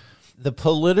 The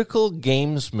political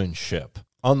gamesmanship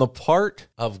on the part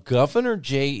of Governor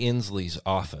Jay Inslee's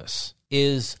office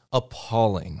is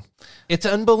appalling. It's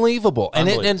unbelievable. And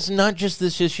it's not just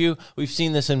this issue. We've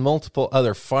seen this in multiple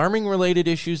other farming-related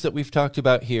issues that we've talked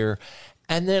about here.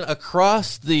 And then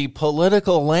across the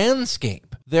political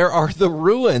landscape, there are the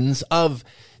ruins of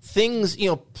things,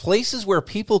 places where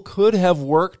people could have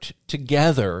worked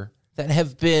together that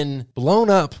have been blown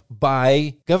up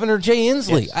by Governor Jay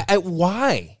Inslee. Yes.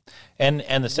 Why? And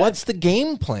what's the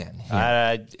game plan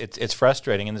here? It's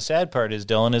frustrating, and the sad part is,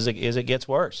 Dylan, is it gets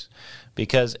worse,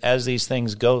 because as these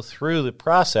things go through the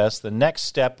process, the next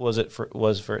step was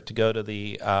for it to go to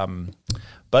the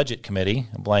Budget Committee.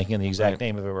 I'm blanking on the exact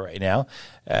name of it right now,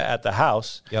 at the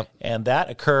House. Yep. And that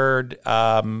occurred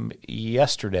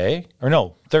Thursday.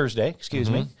 Excuse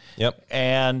me. Yep.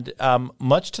 And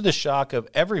much to the shock of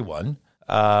everyone,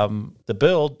 the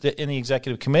bill in the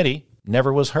Executive Committee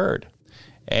never was heard.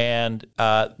 And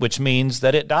which means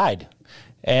that it died.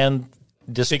 And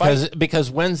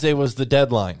because Wednesday was the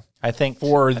deadline, I think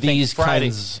these Friday,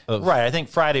 kinds of right. I think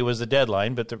Friday was the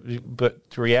deadline, but the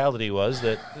reality was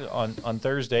that on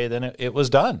Thursday then it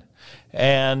was done,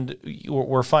 and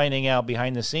we're finding out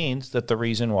behind the scenes that the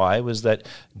reason why was that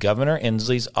Governor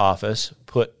Inslee's office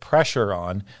put pressure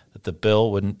on that the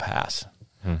bill wouldn't pass.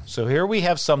 So here we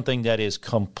have something that is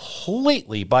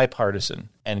completely bipartisan,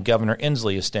 and Governor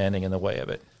Inslee is standing in the way of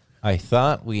it. I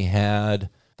thought we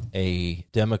had a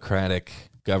democratic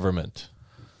government.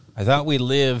 I thought we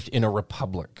lived in a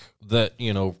republic that,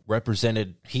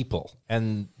 represented people.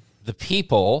 And the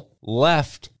people,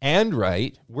 left and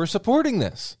right, were supporting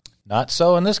this. Not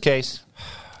so in this case.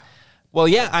 Well,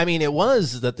 yeah, I mean, it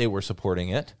was that they were supporting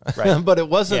it, right. But it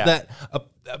wasn't that.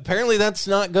 Apparently, that's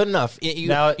not good enough.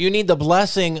 You need the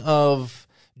blessing of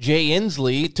Jay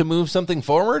Inslee to move something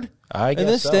forward in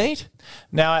this state.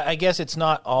 Now, I guess it's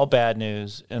not all bad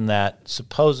news in that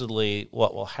supposedly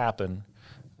what will happen,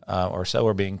 or so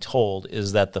we're being told,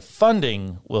 is that the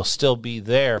funding will still be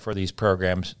there for these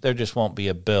programs. There just won't be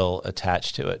a bill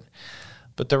attached to it.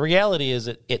 But the reality is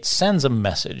that it sends a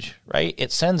message, right?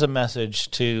 It sends a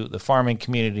message to the farming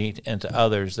community and to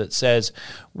others that says,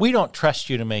 we don't trust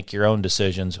you to make your own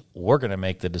decisions. We're going to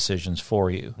make the decisions for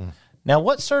you. Now,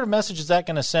 what sort of message is that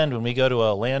going to send when we go to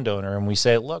a landowner and we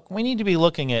say, look, we need to be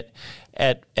looking at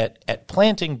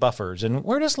planting buffers, and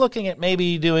we're just looking at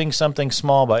maybe doing something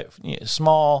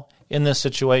small in this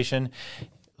situation?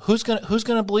 Who's going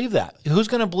to believe that? Who's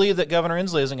going to believe that Governor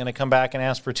Inslee isn't going to come back and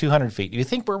ask for 200 feet? Do you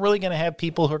think we're really going to have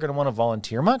people who are going to want to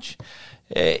volunteer much?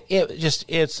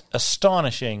 It's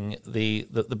astonishing the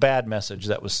bad message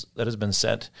that has been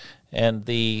sent, and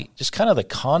the just kind of the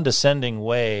condescending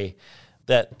way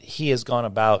that he has gone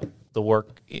about the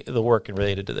work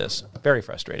related to this. Very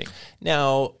frustrating.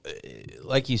 Now,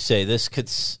 like you say,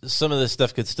 some of this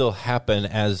stuff could still happen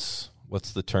as,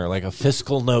 what's the term, like a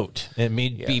fiscal note. It may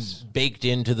be baked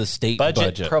into the state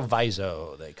budget.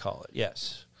 Proviso, they call it,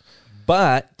 yes.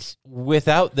 But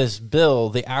without this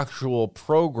bill, the actual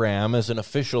program as an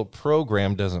official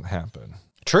program doesn't happen.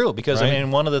 True, because right? I mean,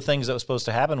 one of the things that was supposed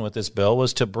to happen with this bill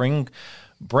was to bring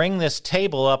this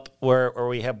table up where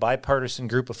we have bipartisan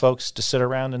group of folks to sit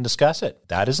around and discuss it.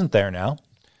 That isn't there now.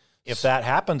 If that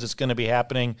happens, it's going to be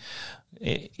happening,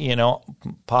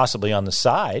 possibly on the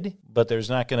side, but there's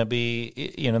not going to be,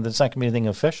 there's not going to be anything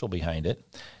official behind it.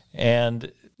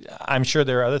 And I'm sure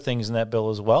there are other things in that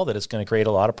bill as well that it's going to create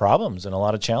a lot of problems and a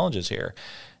lot of challenges here.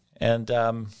 And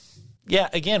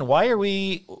again, why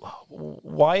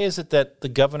is it that the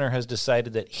governor has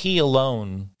decided that he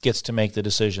alone gets to make the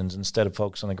decisions instead of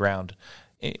folks on the ground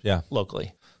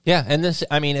locally? Yeah, and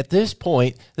at this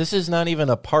point, this is not even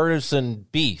a partisan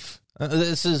beef.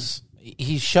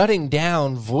 He's shutting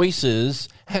down voices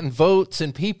and votes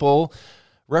and people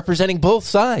representing both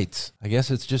sides. I guess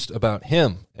it's just about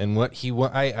him and what he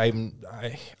wants.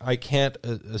 I can't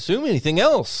assume anything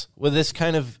else with this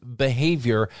kind of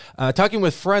behavior. Talking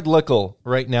with Fred Lickel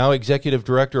right now, Executive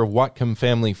Director of Whatcom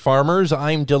Family Farmers.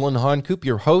 I'm Dylan Honcoop,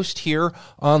 your host here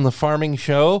on The Farming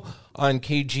Show on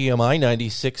KGMI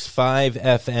 96.5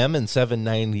 FM and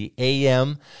 790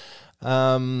 AM.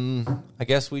 I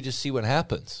guess we just see what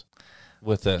happens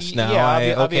with this.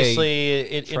 Now, obviously,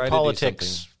 in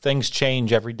politics, things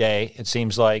change every day, it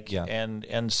seems like,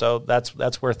 and so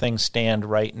that's where things stand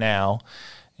right now.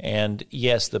 And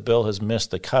yes, the bill has missed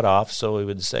the cutoff, so we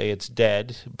would say it's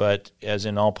dead. But as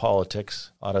in all politics,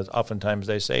 oftentimes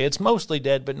they say it's mostly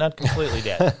dead, but not completely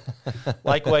dead.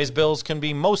 Likewise, bills can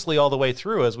be mostly all the way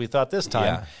through, as we thought this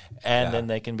time, then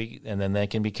they can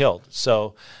be killed.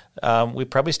 So we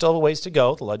probably still have a ways to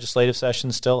go. The legislative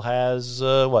session still has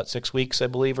 6 weeks, I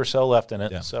believe, or so left in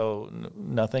it. Yeah. So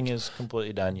nothing is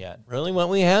completely done yet. Really, what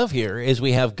we have here is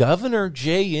we have Governor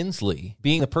Jay Inslee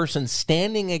being the person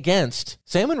standing against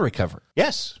salmon recovery.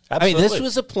 Yes, absolutely. I mean, this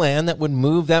was a plan that would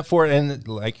move that forward. And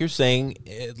like you're saying,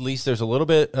 at least there's a little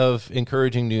bit of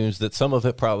encouraging news that some of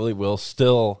it probably will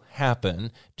still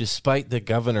happen, despite the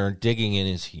governor digging in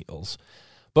his heels.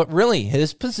 But really,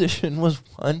 his position was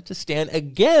one to stand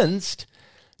against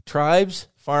tribes,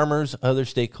 farmers, other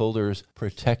stakeholders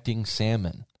protecting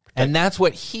salmon. And that's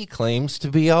what he claims to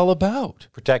be all about.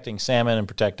 Protecting salmon and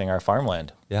protecting our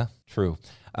farmland. Yeah, true.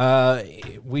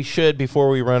 We should, before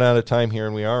we run out of time here,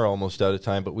 and we are almost out of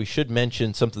time, but we should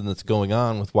mention something that's going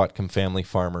on with Whatcom Family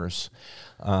Farmers.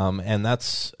 And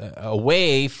that's a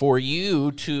way for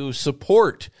you to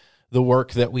support the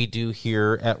work that we do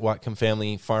here at Whatcom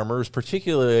Family Farmers,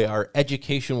 particularly our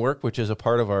education work, which is a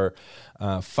part of our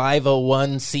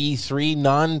 501c3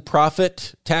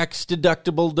 nonprofit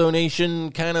tax-deductible donation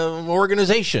kind of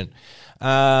organization.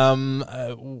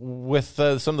 With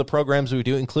some of the programs we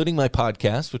do, including my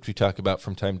podcast, which we talk about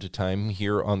from time to time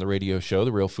here on the radio show,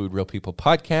 the Real Food, Real People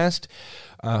podcast,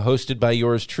 hosted by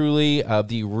yours truly,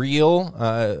 the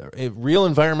Real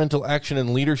Environmental Action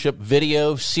and Leadership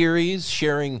video series,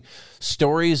 sharing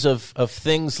stories of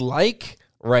things like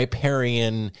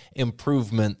riparian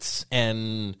improvements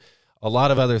and a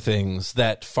lot of other things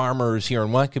that farmers here in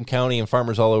Whatcom County and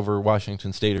farmers all over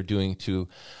Washington State are doing to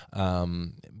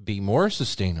be more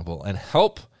sustainable and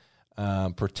help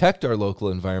protect our local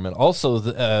environment. Also,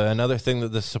 another thing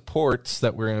that this supports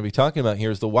that we're going to be talking about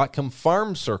here is the Whatcom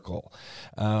Farm Circle,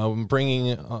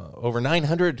 bringing over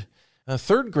 900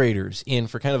 third graders in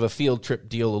for kind of a field trip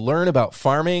deal to learn about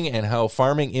farming and how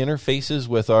farming interfaces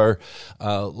with our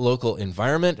local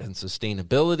environment and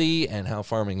sustainability and how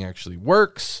farming actually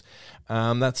works.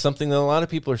 That's something that a lot of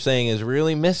people are saying is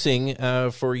really missing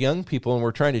for young people, and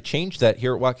we're trying to change that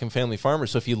here at Whatcom Family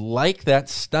Farmers. So if you like that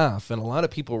stuff, and a lot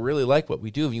of people really like what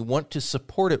we do, if you want to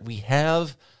support it, we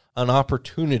have an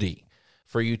opportunity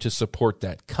for you to support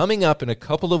that. Coming up in a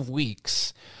couple of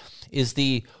weeks is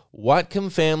the Whatcom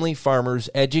Family Farmers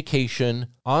Education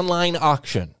online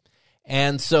auction.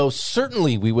 And so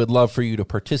certainly we would love for you to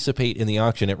participate in the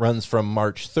auction. It runs from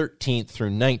March 13th through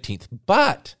 19th.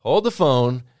 But hold the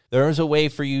phone, there is a way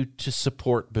for you to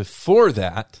support before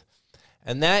that,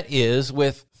 and that is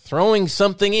with throwing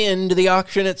something into the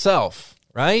auction itself,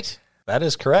 right? That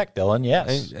is correct, Dylan.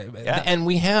 Yes. And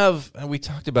we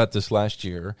talked about this last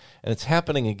year, and it's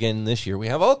happening again this year. We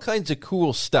have all kinds of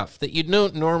cool stuff that you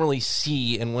don't normally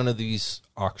see in one of these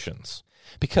auctions,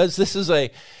 because this is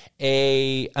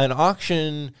an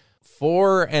auction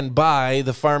for and by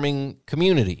the farming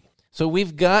community. So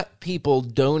we've got people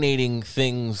donating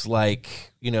things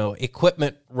like,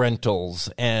 equipment rentals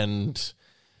and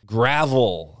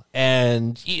gravel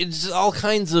and it's all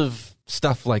kinds of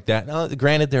stuff like that. Now,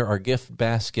 granted, there are gift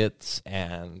baskets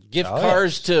and gift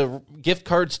cards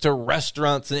to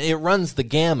restaurants, and it runs the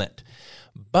gamut.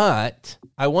 But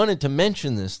I wanted to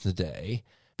mention this today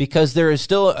because there is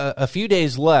still a few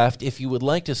days left if you would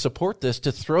like to support this,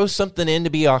 to throw something in to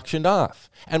be auctioned off.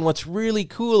 And what's really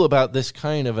cool about this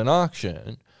kind of an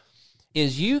auction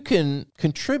is you can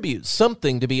contribute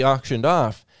something to be auctioned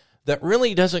off that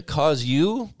really doesn't cause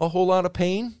you a whole lot of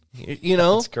pain.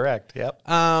 That's correct. Yep.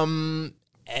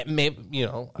 Maybe,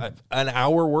 an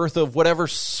hour worth of whatever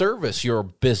service your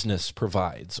business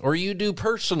provides or you do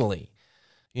personally.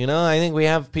 I think we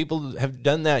have people who have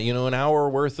done that, an hour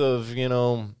worth of,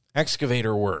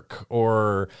 excavator work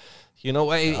or,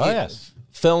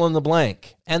 fill in the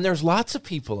blank. And there's lots of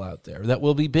people out there that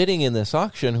will be bidding in this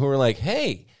auction who are like,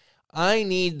 hey, I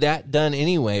need that done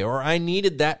anyway, or I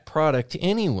needed that product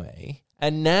anyway.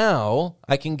 And now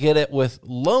I can get it with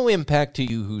low impact to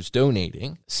you who's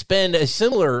donating, spend a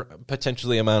similar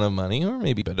potentially amount of money, or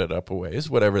maybe bid it up a ways,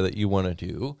 whatever that you want to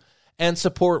do, and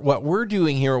support what we're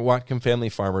doing here at Whatcom Family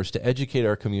Farmers to educate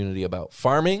our community about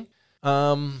farming,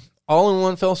 all in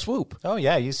one fell swoop. Oh,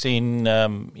 yeah. You've seen,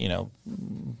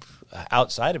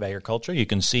 outside of agriculture, you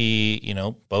can see,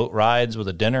 boat rides with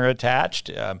a dinner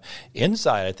attached.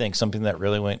 Inside, I think something that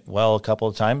really went well a couple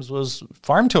of times was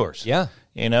farm tours. Yeah.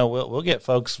 We'll get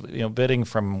folks, bidding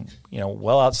from,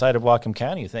 well outside of Whatcom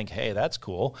County. You think, hey, that's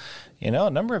cool. A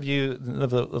number of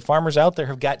the farmers out there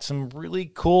have got some really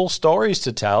cool stories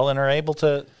to tell and are able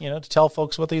to, to tell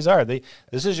folks what these are.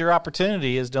 This is your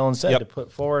opportunity, as Dylan said, to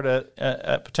put forward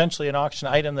a potentially an auction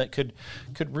item that could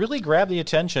really grab the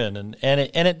attention,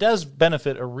 and it does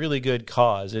benefit a really good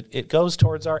cause. It goes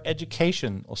towards our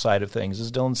educational side of things, as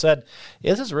Dylan said.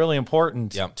 This is really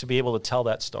important to be able to tell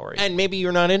that story. And maybe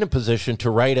you're not in a position to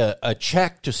write a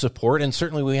check to support, and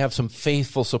certainly we have some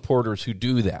faithful supporters who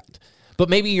do that. But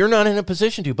maybe you're not in a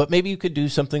position to, but maybe you could do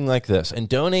something like this and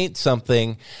donate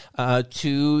something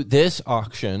to this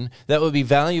auction that would be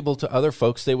valuable to other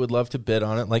folks. They would love to bid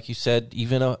on it. Like you said,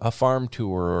 even a farm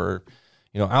tour or,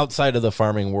 outside of the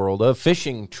farming world, a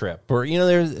fishing trip or,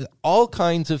 there's all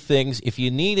kinds of things. If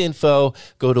you need info,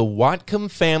 go to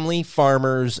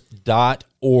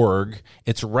WhatcomFamilyFarmers.org.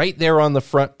 It's right there on the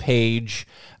front page.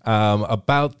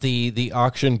 About the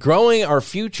auction, Growing Our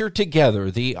Future Together,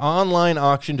 the online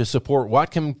auction to support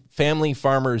Whatcom Family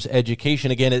Farmers education.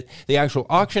 Again, the actual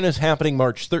auction is happening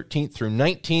March 13th through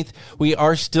 19th. We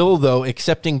are still, though,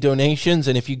 accepting donations.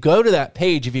 And if you go to that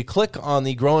page, if you click on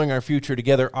the Growing Our Future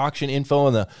Together auction info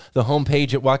on the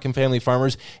homepage at Whatcom Family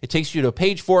Farmers, it takes you to a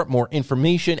page for it, more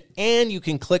information, and you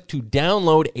can click to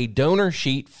download a donor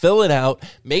sheet, fill it out,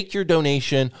 make your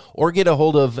donation, or get a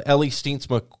hold of Ellie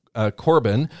Steensma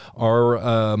Corbin,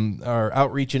 our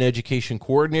outreach and education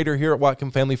coordinator here at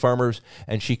Whatcom Family Farmers,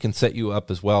 and she can set you up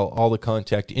as well. All the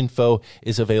contact info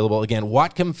is available. Again,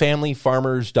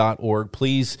 WhatcomFamilyFarmers.org.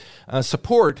 Please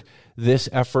support this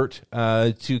effort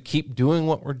to keep doing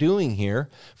what we're doing here.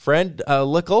 Fred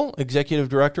Lickel, Executive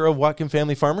Director of Whatcom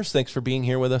Family Farmers, thanks for being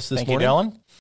here with us this morning. Thank you, Dylan.